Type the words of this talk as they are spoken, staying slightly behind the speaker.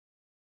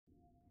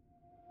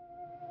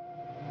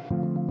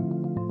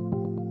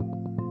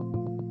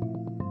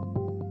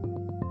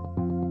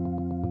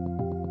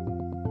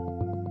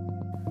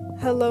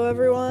Hello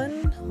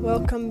everyone,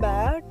 welcome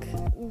back.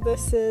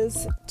 This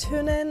is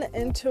Tune In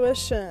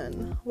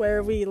Intuition,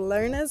 where we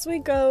learn as we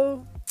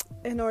go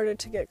in order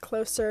to get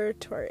closer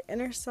to our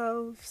inner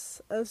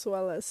selves as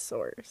well as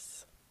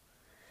source.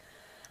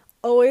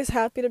 Always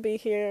happy to be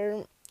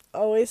here,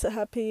 always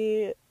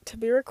happy to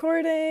be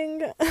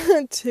recording,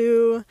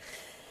 to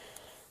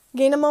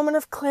gain a moment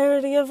of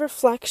clarity, of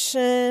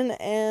reflection,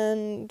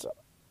 and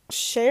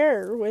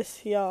share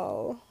with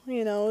y'all.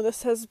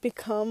 This has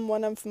become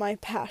one of my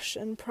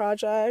passion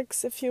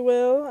projects, if you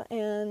will,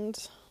 and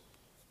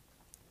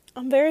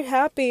I'm very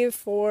happy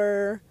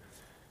for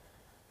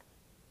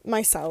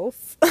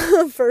myself.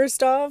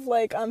 First off,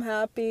 I'm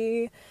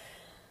happy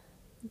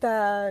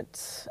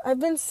that I've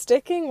been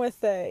sticking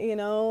with it,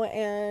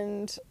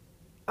 and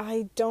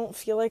I don't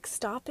feel like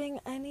stopping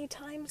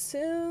anytime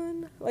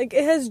soon. It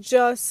has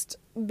just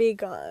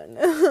begun.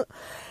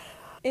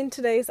 In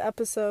today's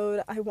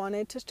episode, I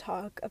wanted to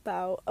talk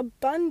about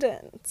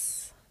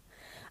abundance.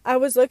 I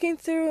was looking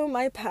through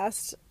my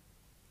past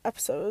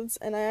episodes,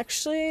 and I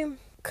actually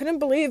couldn't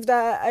believe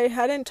that I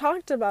hadn't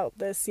talked about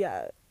this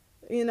yet,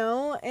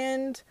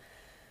 and,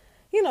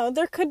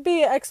 there could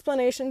be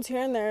explanations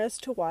here and there as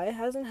to why it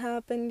hasn't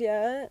happened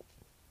yet,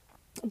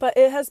 but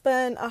it has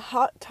been a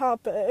hot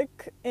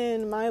topic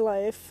in my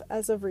life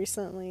as of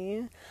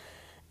recently,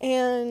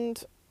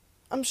 and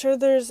I'm sure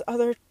there's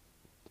other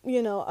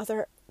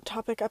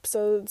topic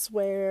episodes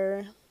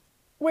where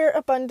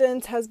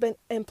abundance has been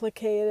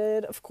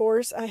implicated. Of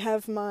course, I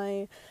have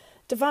my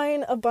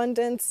Divine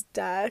Abundance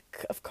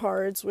deck of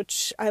cards,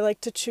 which I like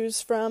to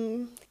choose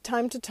from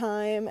time to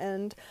time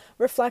and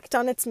reflect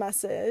on its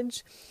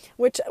message,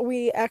 which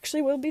we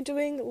actually will be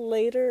doing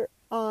later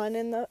on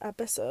in the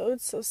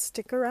episode, so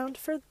stick around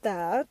for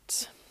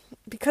that,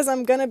 because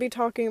I'm going to be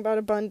talking about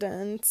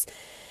abundance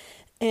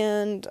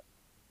and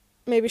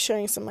maybe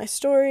sharing some of my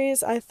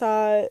stories. I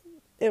thought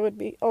it would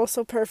be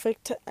also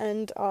perfect to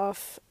end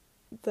off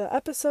the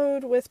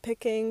episode with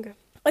picking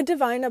a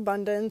Divine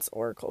Abundance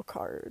Oracle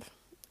card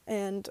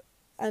and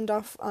end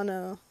off on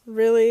a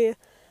really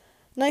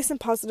nice and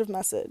positive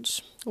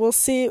message. We'll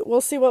see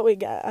what we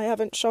get. I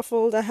haven't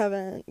shuffled, I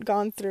haven't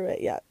gone through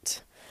it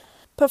yet.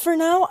 But for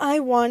now,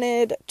 I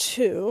wanted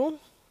to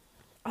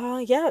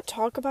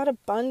talk about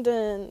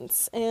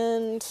abundance,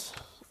 and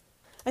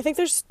I think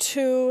there's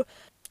two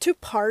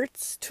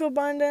parts to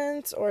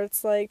abundance, or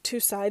it's like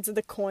two sides of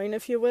the coin,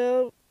 if you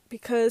will,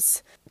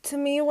 because to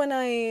me, when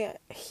I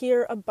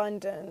hear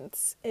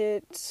abundance,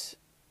 it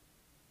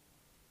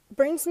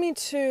brings me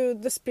to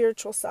the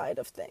spiritual side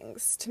of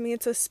things. To me,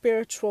 it's a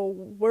spiritual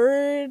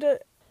word,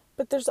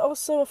 but there's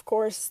also, of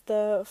course,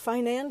 the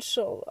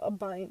financial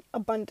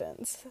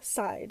abundance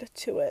side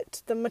to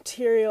it, the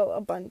material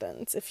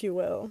abundance, if you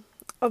will,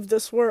 of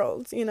this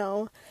world,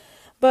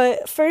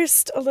 But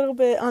first, a little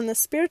bit on the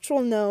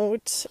spiritual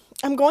note,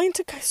 I'm going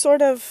to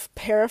sort of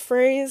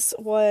paraphrase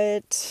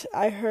what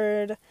I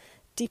heard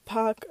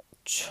Deepak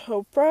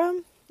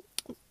Chopra,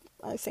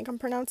 I think I'm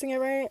pronouncing it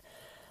right,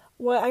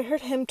 what I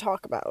heard him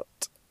talk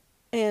about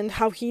and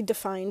how he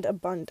defined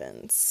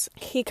abundance.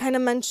 He kind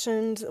of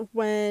mentioned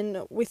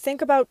when we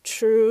think about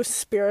true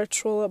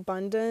spiritual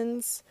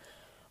abundance,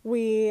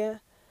 we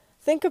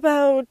think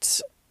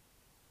about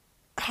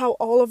how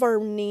all of our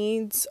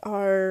needs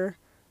are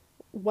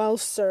well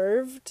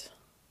served,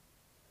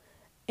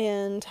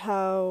 and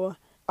how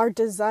our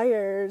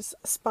desires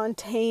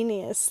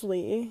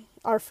spontaneously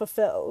are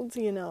fulfilled,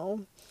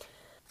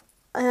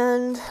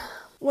 And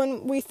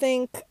when we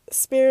think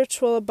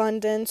spiritual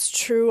abundance,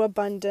 true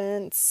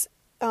abundance,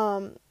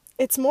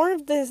 it's more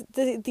of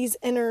these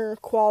inner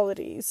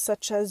qualities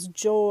such as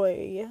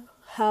joy,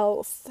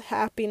 health,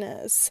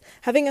 happiness,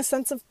 having a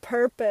sense of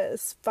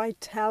purpose,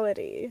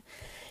 vitality.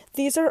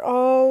 These are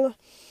all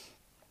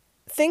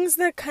things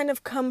that kind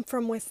of come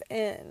from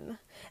within.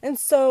 And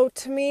so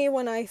to me,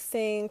 when I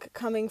think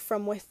coming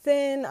from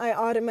within, I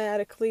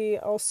automatically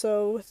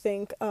also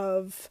think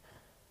of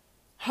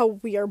how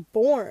we are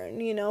born,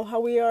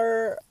 how we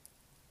are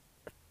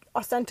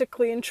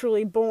authentically and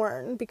truly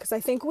born, because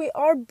I think we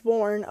are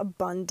born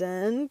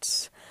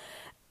abundant,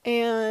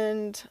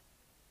 and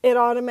it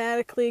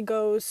automatically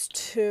goes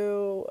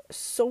to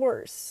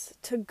source,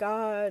 to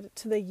God,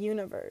 to the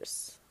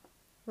universe.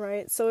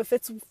 Right? So if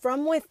it's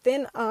from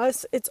within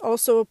us, it's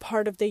also a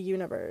part of the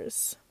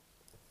universe.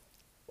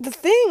 The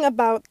thing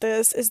about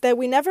this is that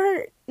we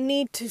never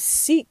need to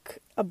seek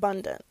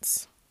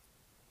abundance.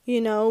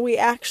 We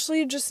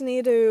actually just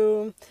need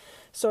to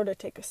sort of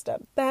take a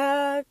step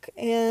back,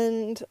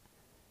 and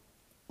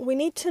we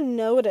need to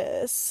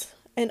notice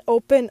and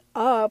open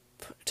up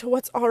to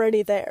what's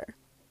already there.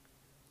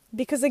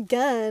 Because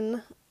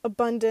again,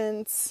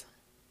 abundance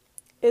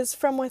is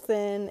from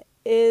within,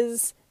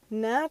 is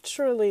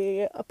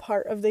naturally a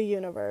part of the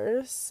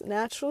universe,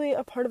 naturally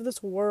a part of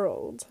this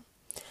world.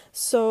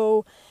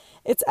 So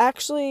it's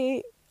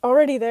actually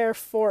already there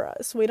for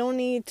us. We don't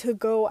need to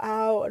go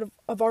out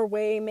of our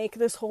way, make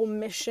this whole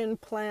mission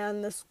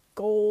plan, this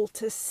goal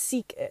to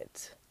seek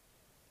it.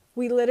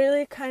 We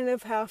literally kind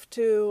of have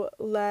to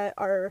let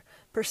our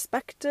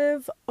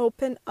perspective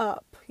open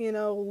up,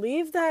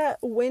 leave that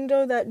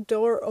window, that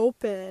door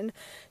open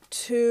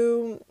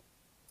to,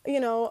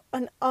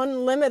 an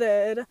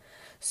unlimited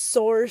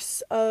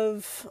source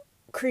of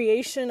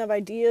creation, of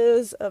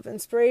ideas, of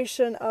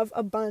inspiration, of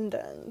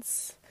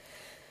abundance.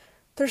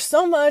 There's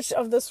so much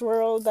of this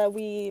world that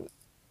we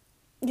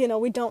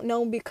don't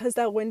know because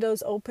that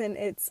window's open.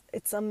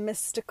 It's a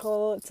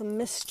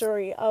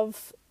mystery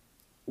of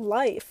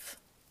life.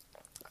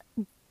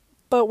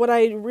 But what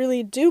I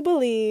really do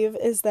believe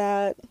is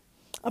that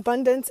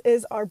abundance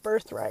is our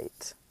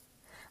birthright.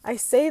 I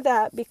say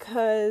that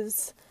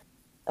because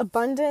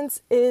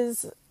abundance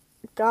is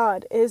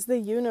God, is the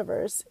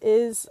universe,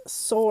 is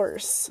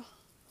source.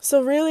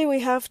 So really we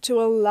have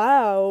to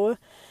allow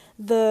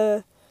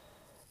the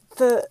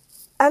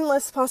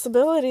endless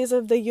possibilities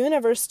of the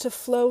universe to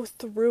flow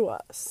through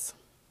us.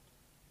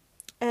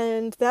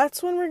 And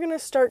that's when we're going to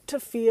start to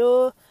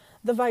feel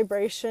the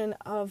vibration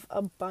of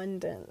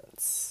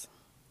abundance.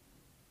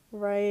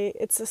 Right?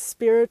 It's a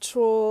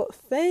spiritual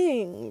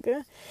thing.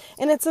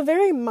 And it's a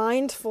very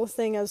mindful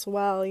thing as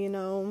well,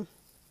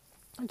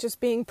 Just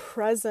being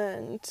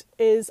present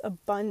is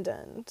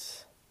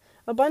abundant.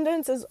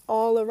 Abundance is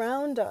all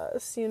around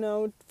us,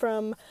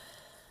 from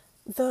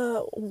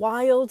the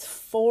wild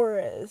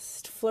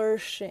forest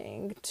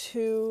flourishing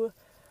to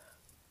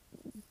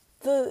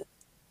the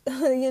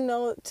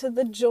to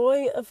the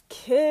joy of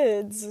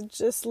kids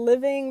just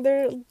living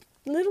their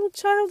little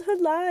childhood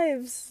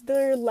lives,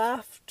 their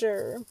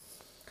laughter,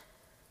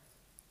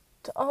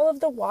 to all of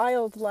the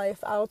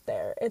wildlife out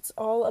there. It's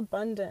all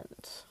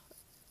abundant.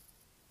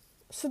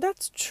 So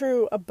that's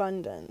true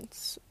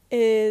abundance.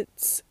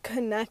 It's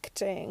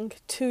connecting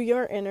to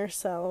your inner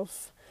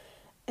self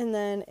and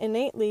then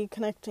innately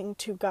connecting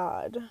to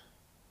God.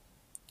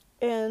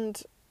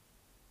 And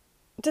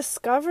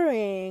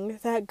discovering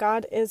that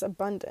God is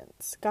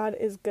abundance. God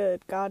is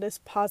good. God is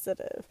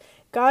positive.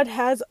 God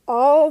has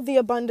all the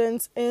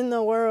abundance in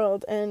the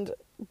world and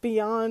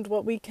beyond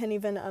what we can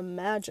even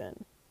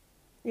imagine.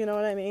 You know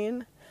what I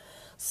mean?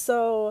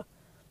 So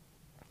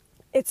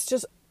it's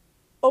just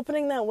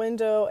opening that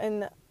window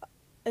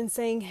and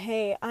saying,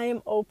 hey, I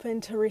am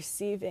open to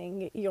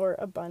receiving your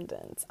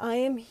abundance. I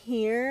am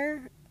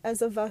here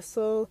as a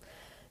vessel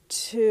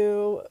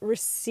to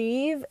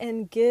receive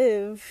and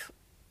give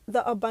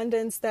the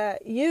abundance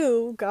that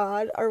you,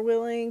 God, are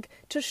willing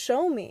to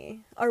show me,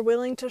 are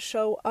willing to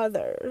show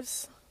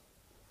others.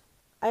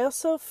 I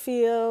also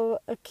feel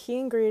a key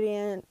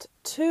ingredient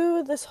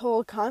to this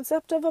whole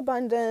concept of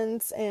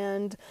abundance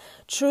and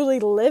truly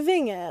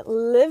living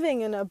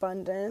in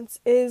abundance,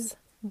 is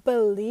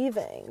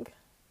believing.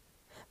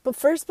 But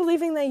first,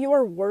 believing that you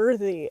are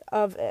worthy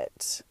of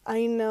it.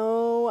 I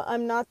know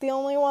I'm not the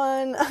only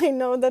one. I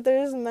know that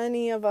there's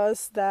many of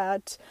us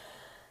that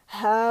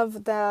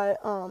have that,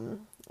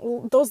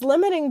 those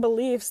limiting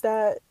beliefs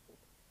that,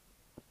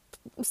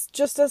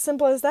 just as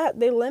simple as that,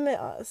 they limit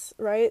us,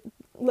 right?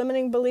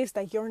 Limiting beliefs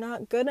that you're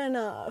not good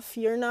enough,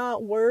 you're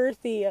not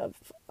worthy of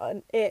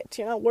it,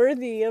 you're not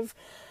worthy of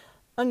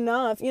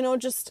enough,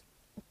 just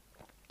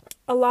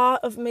a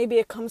lot of, maybe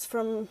it comes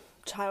from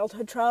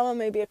childhood trauma,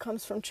 maybe it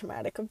comes from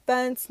traumatic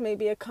events,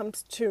 maybe it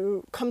comes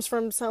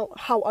from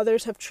how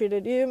others have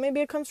treated you, maybe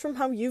it comes from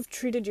how you've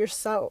treated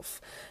yourself,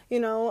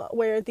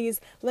 where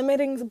these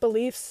limiting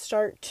beliefs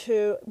start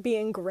to be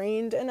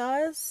ingrained in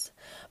us.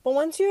 But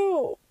once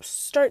you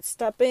start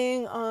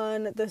stepping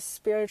on the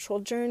spiritual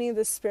journey,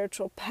 the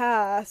spiritual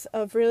path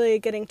of really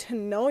getting to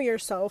know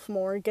yourself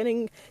more,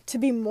 getting to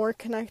be more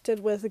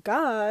connected with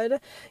God,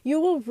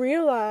 you will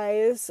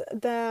realize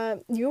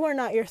that you are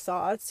not your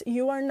thoughts,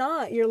 you are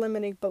not your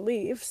limiting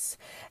beliefs,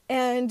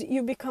 and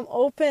you become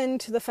open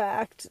to the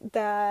fact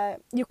that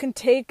you can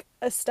take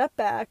a step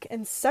back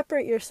and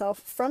separate yourself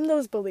from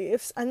those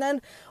beliefs and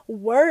then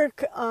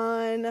work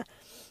on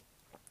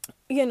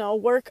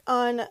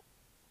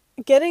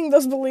getting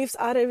those beliefs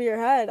out of your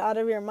head, out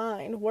of your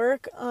mind.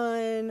 Work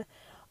on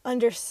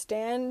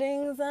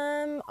understanding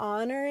them,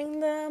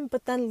 honoring them,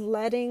 but then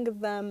letting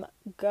them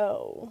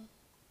go,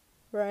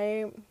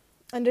 right?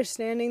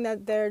 Understanding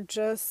that they're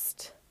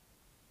just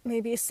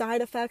maybe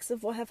side effects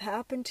of what have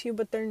happened to you,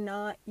 but they're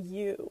not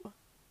you,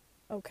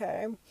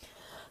 okay?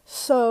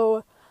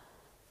 So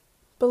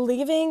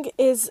believing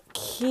is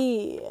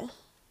key.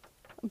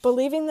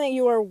 Believing that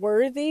you are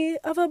worthy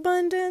of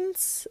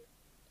abundance,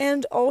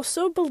 and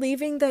also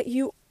believing that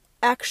you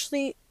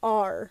actually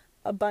are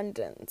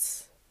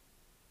abundance.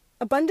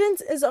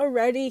 Abundance is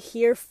already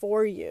here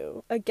for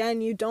you.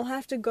 Again, you don't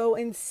have to go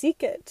and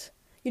seek it.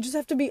 You just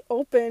have to be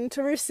open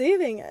to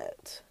receiving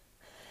it.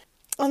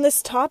 On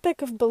this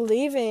topic of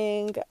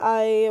believing,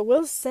 I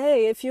will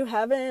say, if you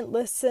haven't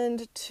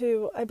listened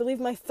to, I believe,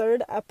 my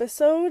 3rd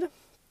episode,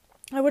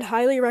 I would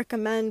highly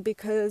recommend,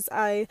 because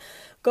I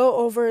go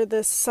over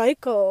this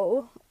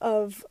cycle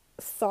of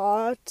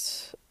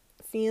thought,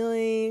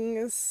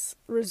 feelings,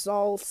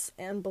 results,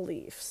 and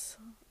beliefs.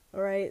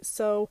 All right.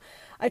 So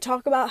I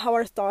talk about how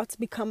our thoughts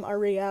become our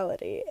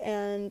reality.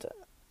 And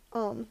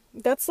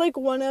That's like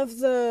one of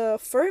the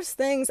first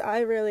things I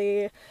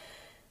really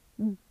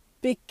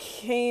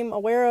became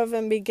aware of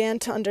and began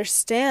to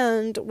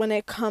understand when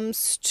it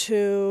comes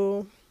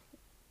to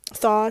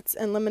thoughts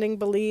and limiting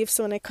beliefs,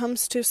 when it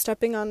comes to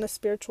stepping on the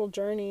spiritual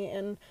journey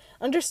and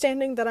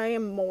understanding that I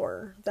am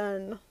more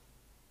than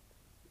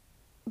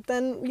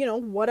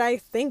what I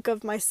think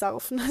of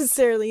myself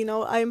necessarily.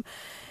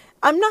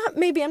 I'm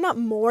not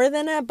more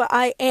than it, but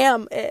I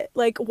am it.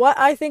 Like, what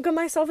I think of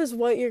myself is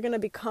what you're going to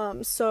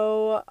become.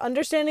 So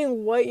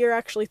understanding what you're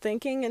actually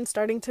thinking and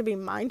starting to be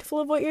mindful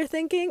of what you're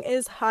thinking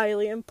is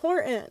highly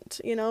important.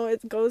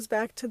 It goes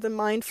back to the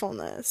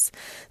mindfulness.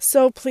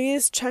 So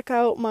please check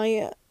out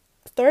my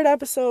third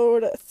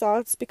episode,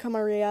 Thoughts Become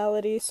a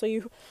Reality, so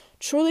you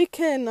truly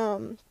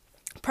can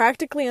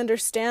practically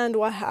understand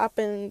what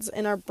happens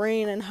in our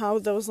brain and how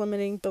those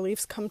limiting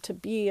beliefs come to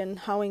be and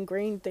how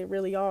ingrained they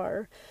really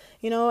are,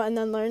 and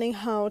then learning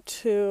how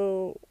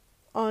to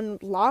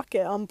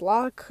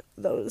unblock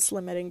those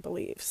limiting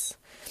beliefs.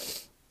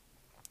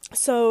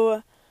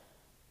 So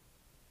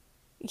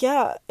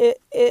yeah,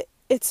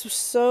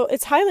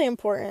 it's highly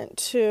important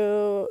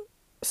to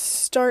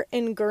start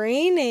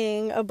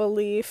ingraining a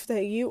belief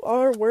that you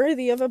are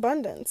worthy of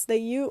abundance, that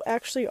you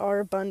actually are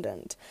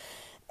abundant.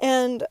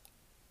 And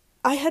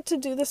I had to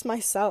do this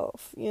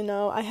myself,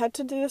 I had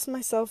to do this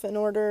myself in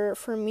order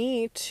for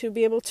me to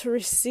be able to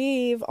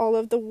receive all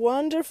of the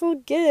wonderful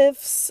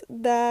gifts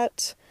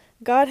that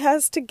God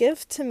has to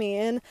give to me.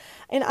 And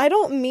I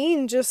don't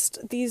mean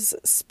just these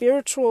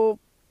spiritual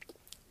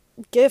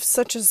gifts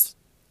such as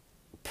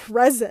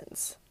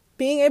presence,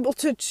 being able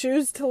to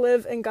choose to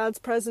live in God's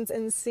presence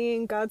and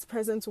seeing God's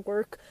presence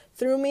work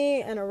through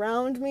me and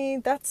around me.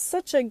 That's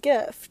such a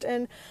gift.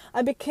 And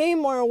I became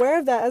more aware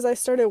of that as I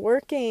started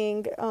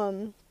working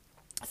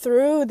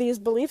through these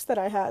beliefs that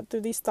I had,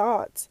 through these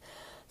thoughts.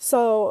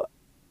 So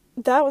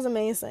that was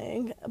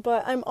amazing.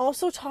 But I'm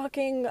also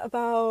talking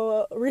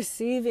about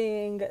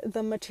receiving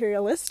the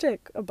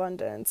materialistic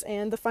abundance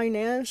and the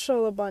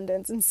financial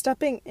abundance and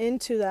stepping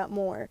into that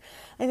more.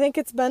 I think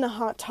it's been a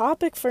hot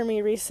topic for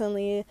me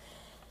recently,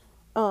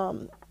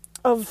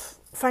 of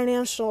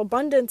financial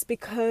abundance,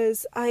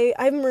 because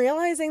I'm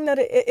realizing that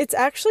it's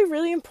actually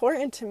really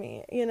important to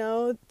me,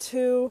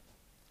 to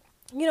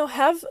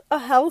have a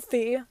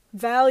healthy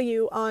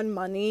value on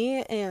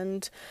money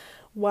and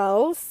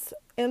wealth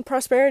and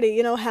prosperity,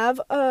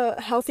 have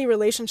a healthy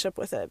relationship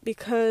with it,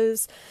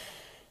 because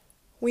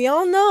we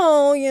all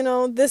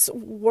know, this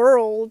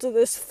world,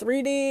 this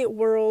 3D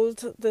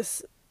world,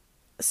 this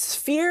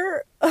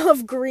sphere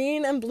of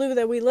green and blue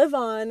that we live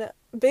on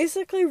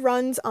basically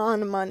runs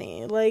on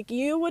money. Like,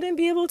 you wouldn't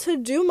be able to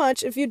do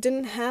much if you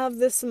didn't have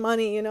this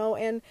money,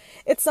 and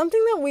it's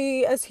something that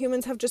we as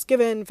humans have just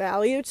given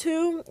value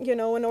to, in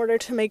order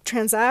to make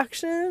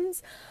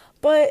transactions,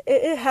 but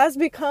it has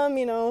become,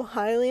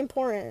 highly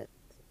important.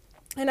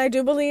 And I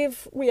do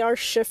believe we are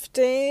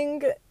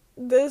shifting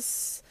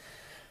this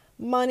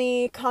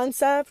money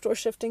concept, or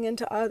shifting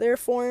into other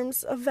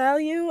forms of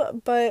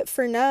value, but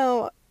for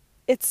now,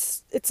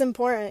 it's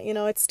important,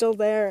 it's still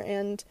there,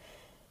 and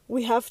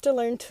we have to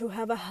learn to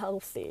have a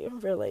healthy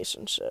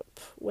relationship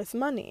with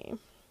money.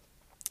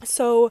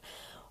 So,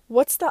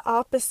 what's the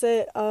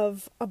opposite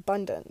of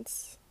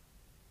abundance?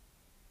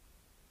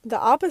 The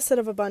opposite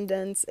of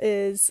abundance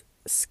is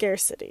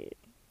scarcity,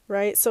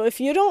 right? So if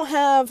you don't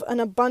have an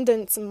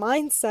abundance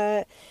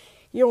mindset,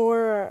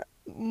 you're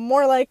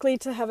more likely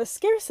to have a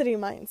scarcity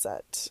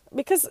mindset.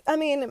 Because,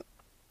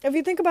 if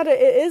you think about it,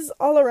 it is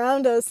all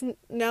around us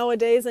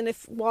nowadays, and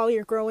while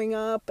you're growing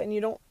up and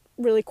you don't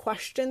really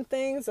question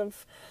things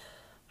of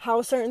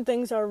how certain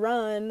things are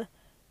run,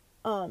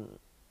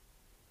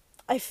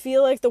 I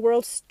feel like the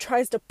world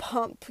tries to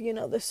pump,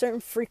 the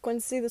certain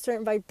frequency, the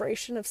certain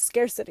vibration of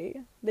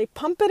scarcity. They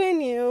pump it in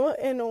you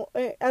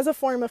as a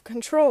form of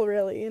control,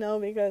 really,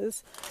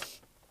 because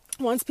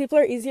once people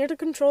are easier to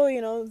control,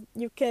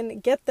 you can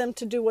get them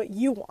to do what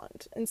you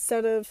want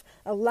instead of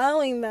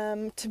allowing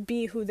them to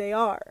be who they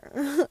are.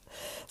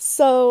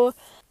 So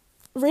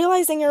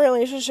realizing your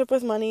relationship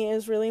with money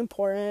is really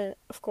important.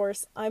 Of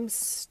course, I'm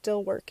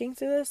still working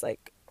through this,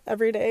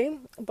 every day,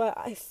 but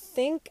I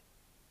think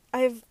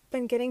I've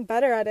been getting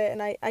better at it,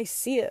 and I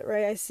see it,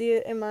 right? I see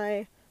it in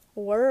my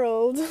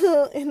world,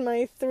 in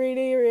my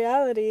 3D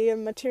reality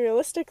and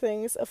materialistic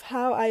things, of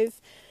how I've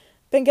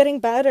been getting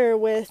better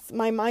with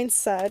my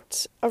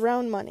mindset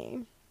around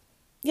money.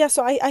 Yeah,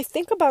 so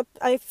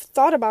I've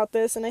thought about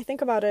this, and I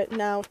think about it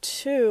now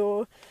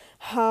too,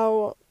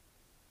 how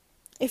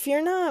if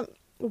you're not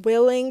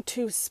willing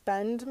to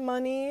spend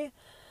money,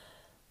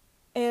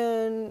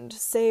 and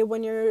say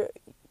when you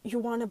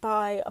want to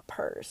buy a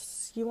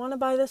purse. You want to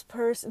buy this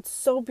purse. It's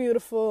so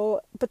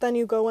beautiful. But then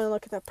you go and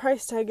look at that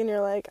price tag and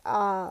you're like,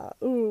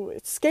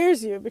 it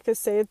scares you because,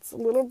 say, it's a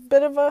little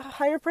bit of a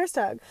higher price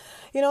tag,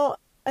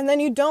 and then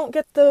you don't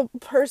get the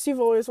purse you've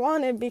always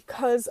wanted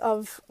because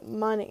of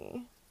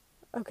money.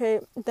 Okay,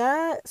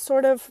 that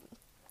sort of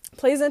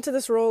plays into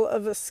this role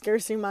of a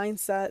scarcity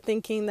mindset,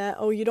 thinking that,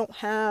 oh, you don't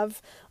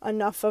have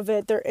enough of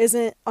it. There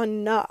isn't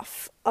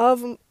enough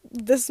of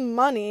this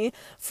money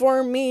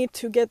for me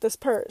to get this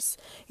purse.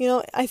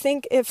 I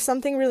think if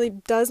something really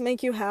does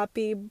make you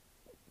happy,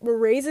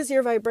 raises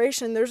your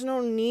vibration, there's no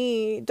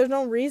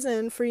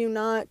reason for you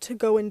not to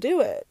go and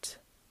do it.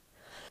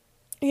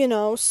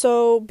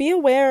 So be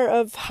aware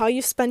of how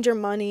you spend your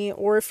money,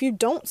 or if you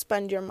don't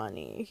spend your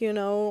money,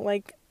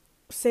 like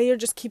say you're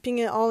just keeping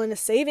it all in a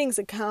savings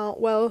account.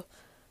 Well,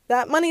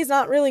 that money's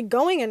not really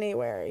going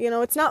anywhere.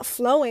 It's not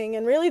flowing.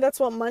 And really that's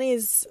what money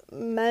is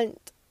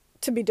meant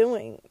to be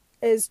doing,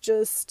 is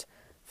just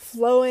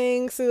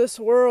flowing through this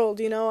world.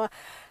 A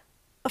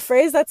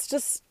phrase that's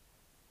just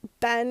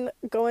been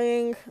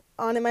going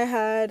on in my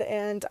head,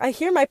 and I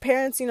hear my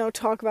parents,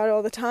 talk about it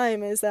all the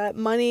time, is that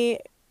money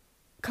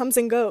comes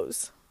and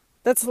goes.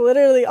 That's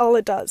literally all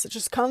it does. It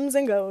just comes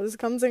and goes,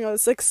 comes and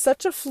goes. It's like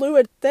such a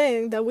fluid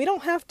thing that we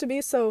don't have to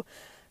be so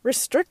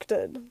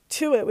restricted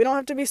to it. We don't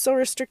have to be so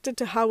restricted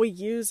to how we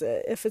use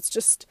it if it's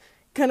just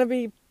gonna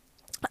be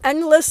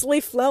endlessly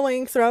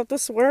flowing throughout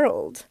this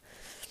world.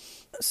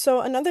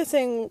 So another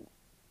thing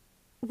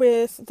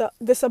with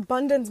this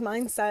abundance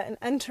mindset and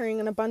entering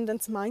an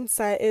abundance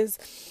mindset is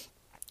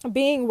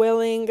being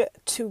willing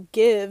to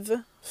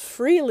give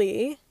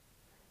freely,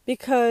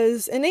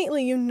 because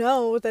innately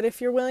that if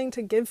you're willing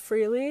to give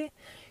freely,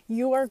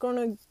 you are going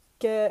to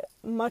get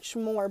much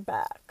more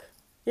back.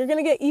 You're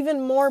going to get even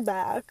more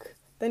back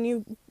than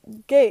you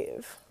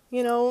gave.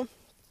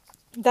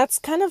 That's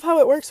kind of how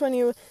it works when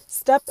you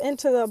step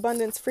into the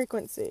abundance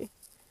frequency.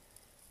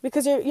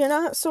 Because you're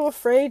not so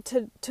afraid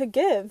to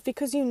give,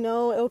 because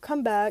it'll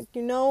come back.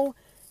 You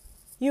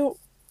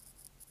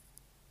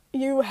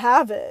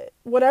have it.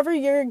 Whatever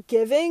you're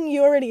giving,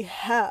 you already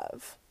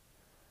have.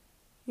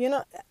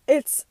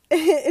 It's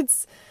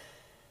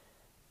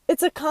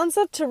a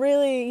concept to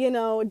really,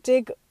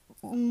 dig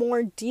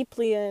more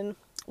deeply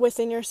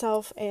within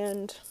yourself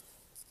and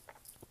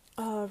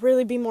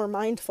really be more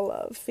mindful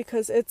of,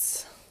 because it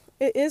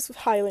is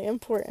highly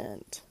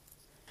important.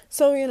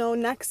 So,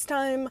 next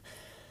time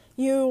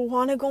you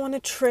want to go on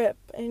a trip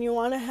and you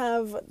want to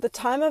have the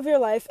time of your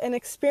life and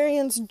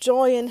experience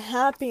joy and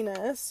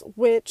happiness,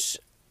 which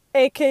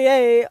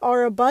aka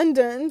our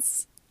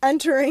abundance,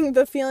 entering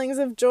the feelings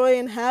of joy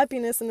and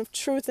happiness and of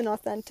truth and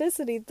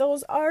authenticity,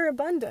 those are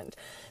abundant.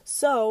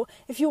 So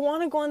if you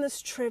want to go on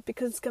this trip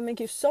because it's going to make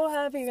you so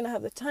happy, you're going to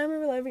have the time of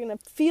your life, you're going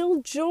to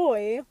feel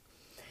joy,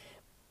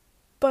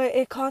 but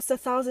it costs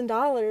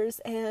 $1,000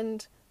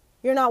 and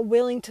you're not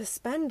willing to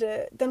spend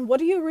it, then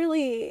what are you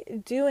really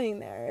doing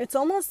there? It's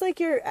almost like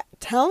you're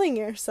telling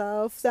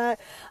yourself that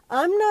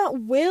I'm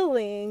not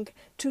willing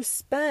to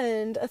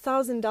spend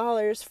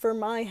 $1,000 for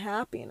my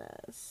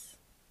happiness.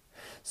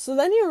 So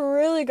then you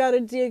really got to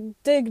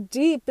dig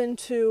deep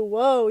into,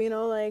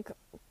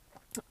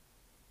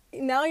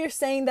 now you're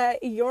saying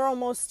that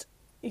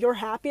your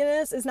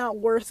happiness is not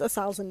worth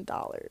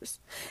 $1,000.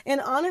 And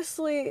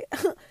honestly,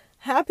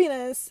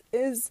 happiness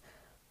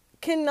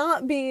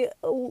cannot be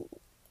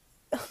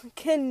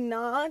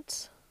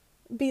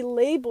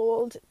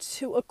labeled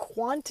to a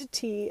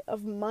quantity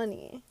of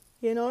money.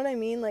 You know what I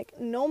mean? Like,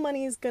 no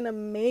money is gonna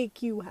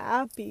make you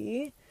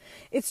happy.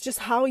 It's just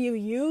how you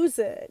use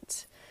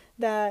it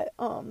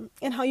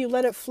and how you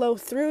let it flow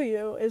through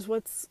you is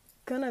what's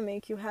gonna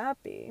make you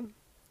happy.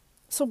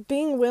 So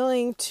being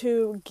willing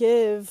to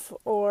give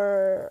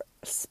or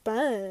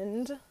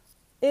spend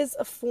is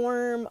a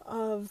form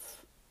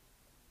of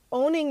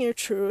owning your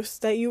truth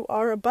that you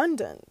are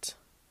abundant.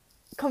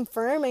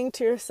 Confirming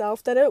to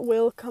yourself that it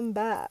will come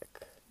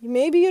back.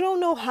 Maybe you don't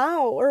know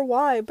how or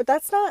why, but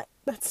that's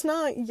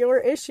not your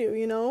issue,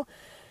 You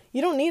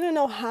don't need to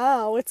know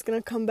how it's going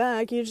to come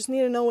back. You just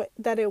need to know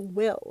that it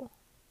will.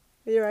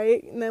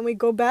 Right? And then we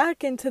go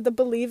back into the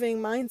believing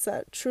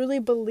mindset, truly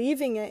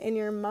believing it in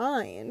your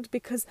mind,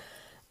 because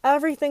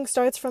everything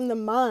starts from the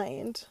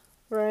mind,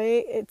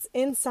 right? It's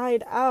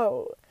inside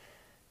out.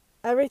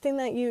 Everything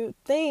that you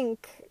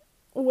think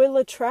will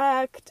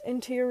attract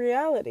into your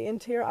reality,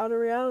 into your outer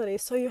reality.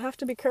 So you have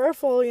to be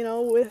careful,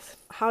 with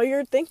how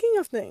you're thinking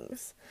of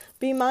things.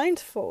 Be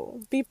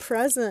mindful, be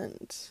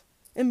present,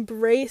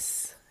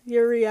 embrace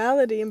your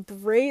reality,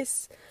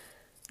 embrace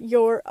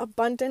your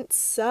abundant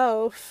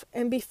self,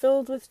 and be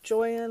filled with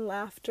joy and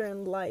laughter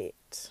and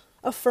light.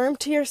 Affirm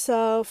to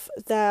yourself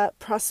that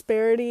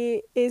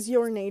prosperity is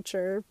your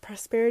nature.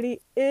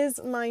 Prosperity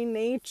is my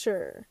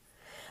nature.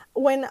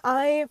 When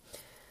I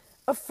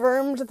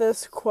affirmed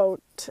this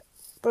quote,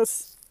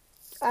 this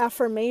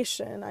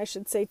affirmation, I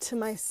should say, to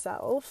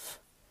myself,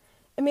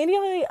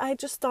 immediately I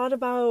just thought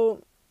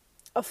about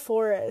a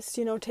forest,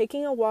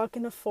 taking a walk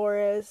in a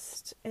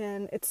forest,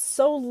 and it's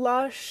so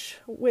lush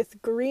with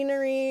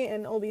greenery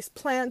and all these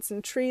plants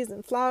and trees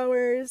and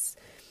flowers,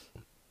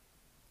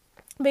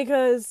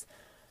 because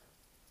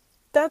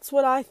that's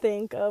what I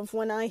think of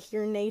when I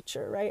hear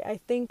nature, right? I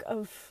think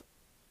of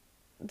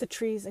the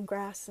trees and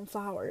grass and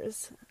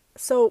flowers.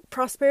 So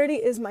prosperity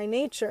is my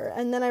nature.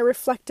 And then I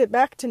reflect it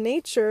back to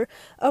nature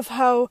of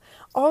how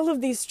all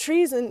of these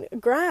trees and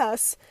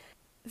grass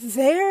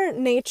their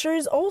nature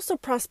is also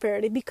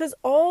prosperity, because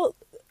all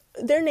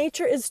their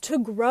nature is to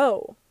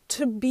grow,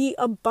 to be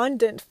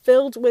abundant,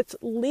 filled with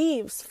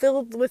leaves,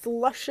 filled with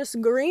luscious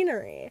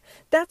greenery.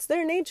 That's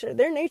their nature.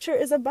 Their nature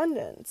is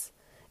abundance.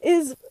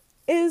 Is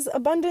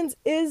abundance,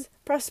 is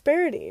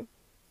prosperity.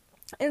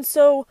 And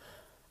so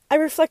I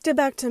reflected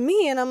back to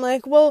me, and I'm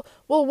like, well,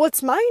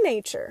 what's my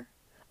nature?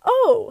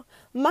 Oh,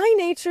 my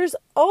nature's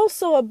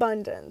also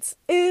abundance,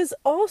 is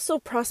also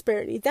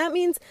prosperity. That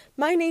means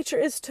my nature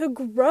is to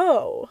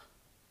grow.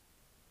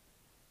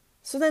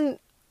 So then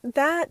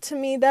that, to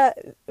me,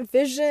 that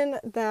vision,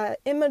 that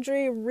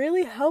imagery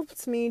really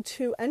helped me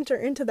to enter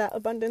into that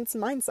abundance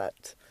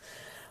mindset.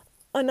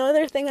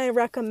 Another thing I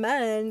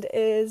recommend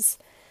is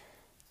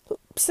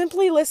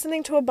simply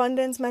listening to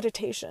abundance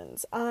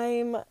meditations.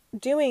 I'm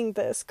doing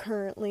this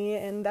currently,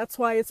 and that's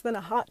why it's been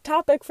a hot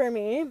topic for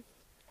me.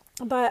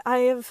 But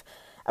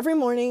every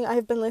morning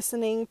I've been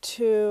listening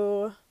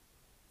to,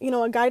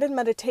 a guided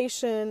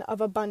meditation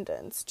of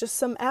abundance, just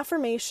some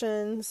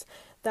affirmations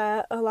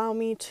that allow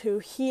me to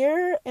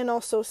hear and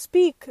also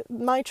speak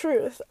my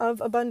truth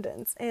of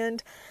abundance.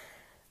 And,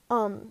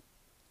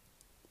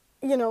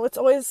 it's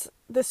always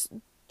this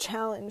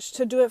challenge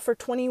to do it for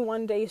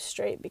 21 days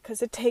straight,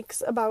 because it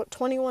takes about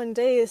 21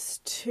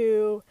 days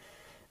to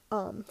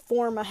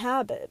form a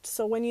habit.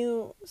 So when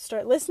you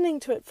start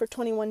listening to it for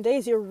 21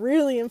 days, you're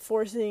really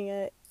enforcing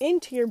it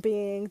into your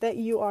being that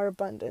you are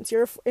abundance.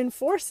 You're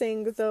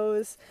enforcing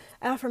those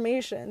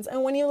affirmations.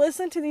 And when you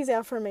listen to these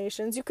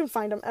affirmations, you can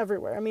find them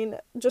everywhere. I mean,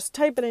 just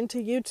type it into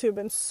YouTube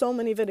and so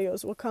many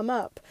videos will come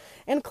up.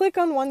 And click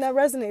on one that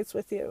resonates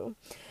with you.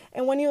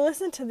 And when you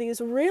listen to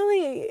these,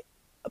 really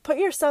put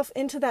yourself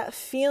into that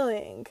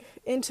feeling,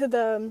 into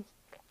the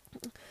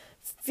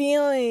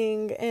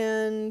feeling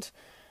and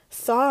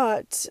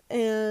thought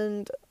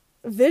and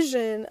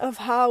vision of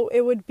how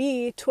it would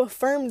be to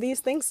affirm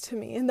these things to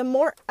me. And the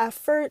more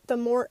effort, the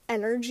more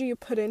energy you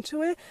put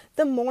into it,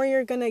 the more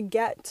you're going to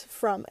get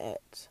from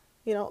it.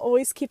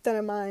 Always keep that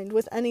in mind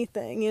with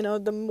anything.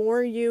 The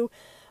more you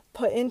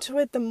put into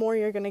it, the more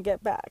you're going to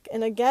get back.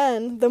 And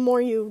again, the more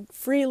you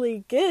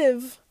freely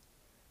give,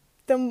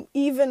 the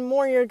even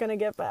more you're going to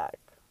get back.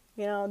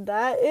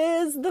 That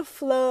is the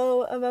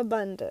flow of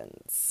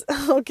abundance.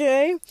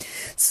 Okay?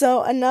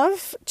 So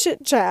enough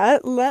chit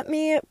chat. Let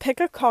me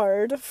pick a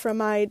card from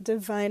my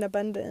Divine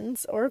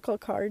Abundance Oracle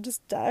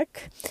Cards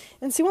deck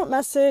and see what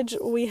message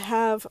we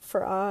have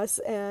for us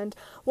and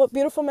what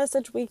beautiful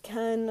message we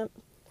can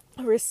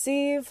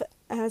receive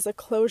as a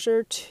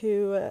closure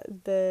to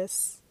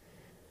this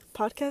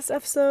podcast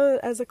episode,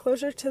 as a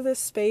closure to this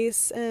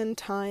space and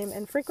time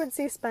and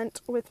frequency spent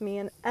with me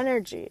and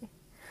energy.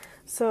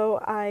 So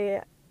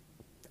I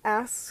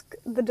ask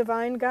the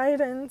divine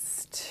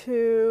guidance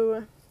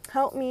to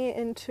help me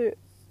and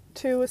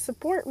to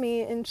support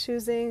me in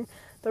choosing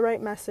the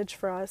right message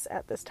for us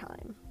at this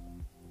time.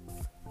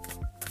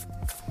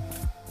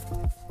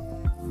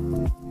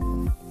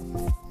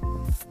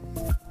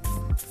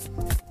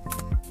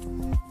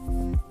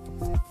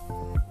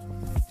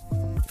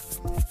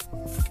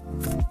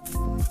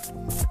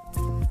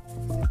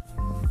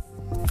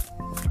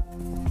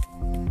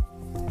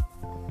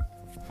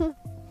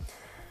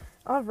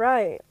 All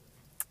right.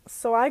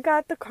 So I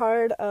got the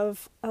card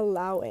of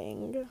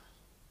allowing.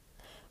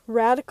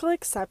 Radical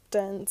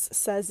acceptance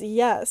says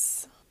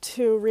yes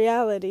to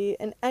reality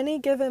in any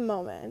given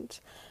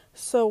moment,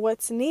 so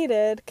what's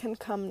needed can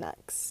come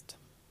next.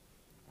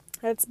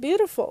 That's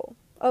beautiful.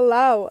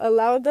 Allow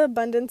the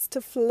abundance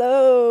to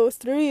flow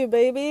through you,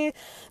 baby.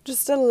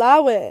 Just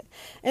allow it.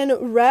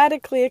 And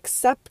radically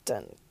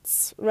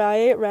acceptance,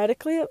 right?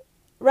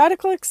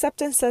 Radical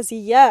acceptance says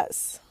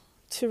yes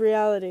to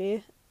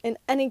reality in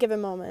any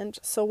given moment,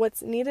 so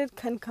what's needed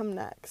can come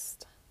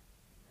next.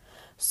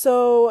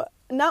 So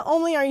not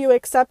only are you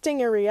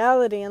accepting your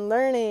reality and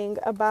learning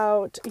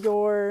about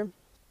your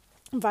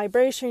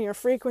vibration, your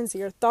frequency,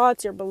 your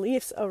thoughts, your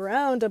beliefs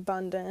around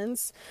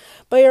abundance,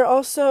 but you're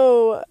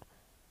also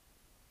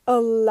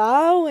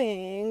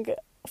allowing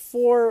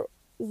for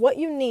what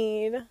you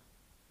need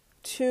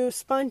to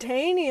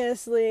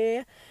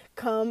spontaneously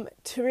come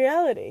to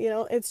reality.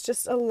 It's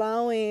just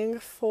allowing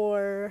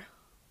for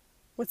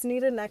what's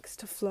needed next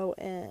to flow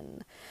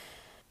in.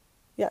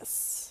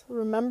 Yes,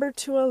 remember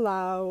to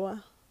allow,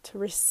 to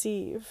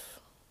receive.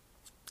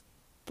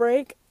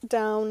 Break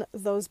down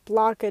those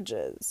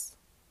blockages.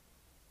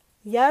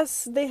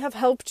 Yes, they have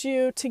helped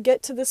you to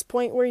get to this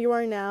point where you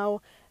are now,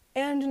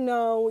 and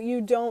no,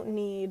 you don't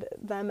need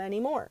them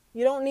anymore.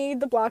 You don't need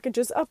the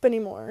blockages up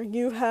anymore.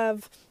 You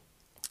have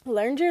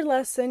learned your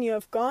lesson, you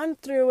have gone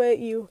through it,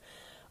 you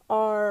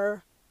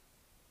are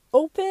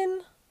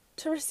open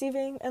to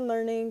receiving and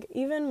learning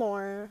even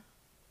more.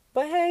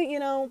 But hey,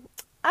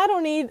 I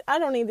don't need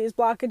these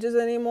blockages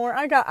anymore.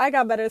 I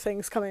got better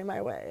things coming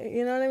my way.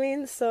 You know what I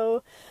mean?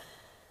 So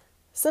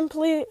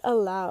simply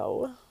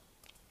allow.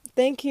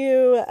 Thank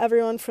you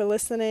everyone for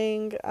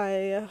listening.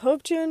 I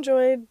hoped you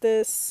enjoyed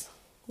this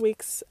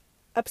week's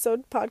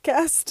episode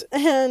podcast,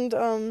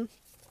 and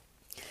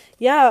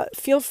yeah,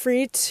 feel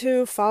free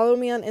to follow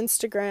me on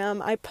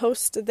Instagram. I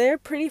post there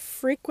pretty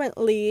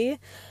frequently.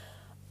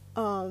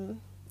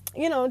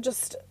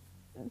 Just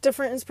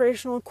different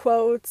inspirational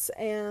quotes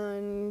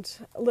and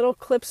little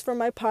clips from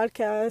my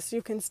podcast.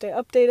 You can stay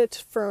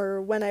updated for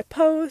when I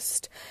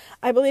post.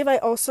 I believe I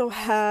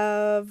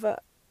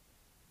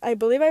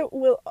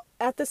will,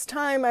 at this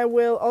time, I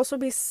will also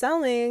be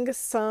selling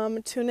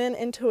some Tune In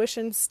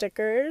Intuition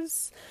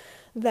stickers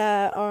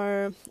that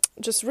are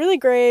just really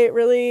great,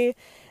 really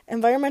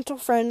environmental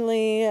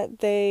friendly.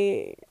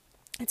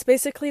 It's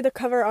basically the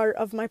cover art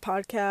of my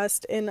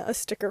podcast in a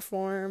sticker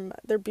form.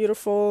 They're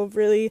beautiful,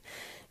 really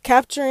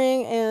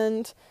capturing,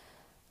 and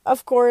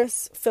of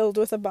course filled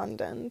with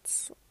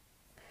abundance.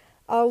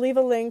 I'll leave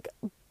a link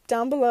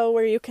down below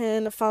where you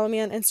can follow me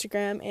on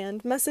Instagram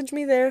and message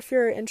me there if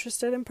you're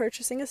interested in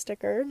purchasing a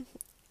sticker.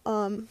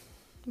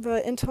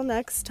 But until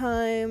next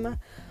time,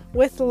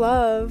 with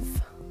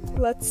love,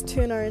 let's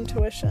tune our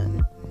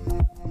intuition.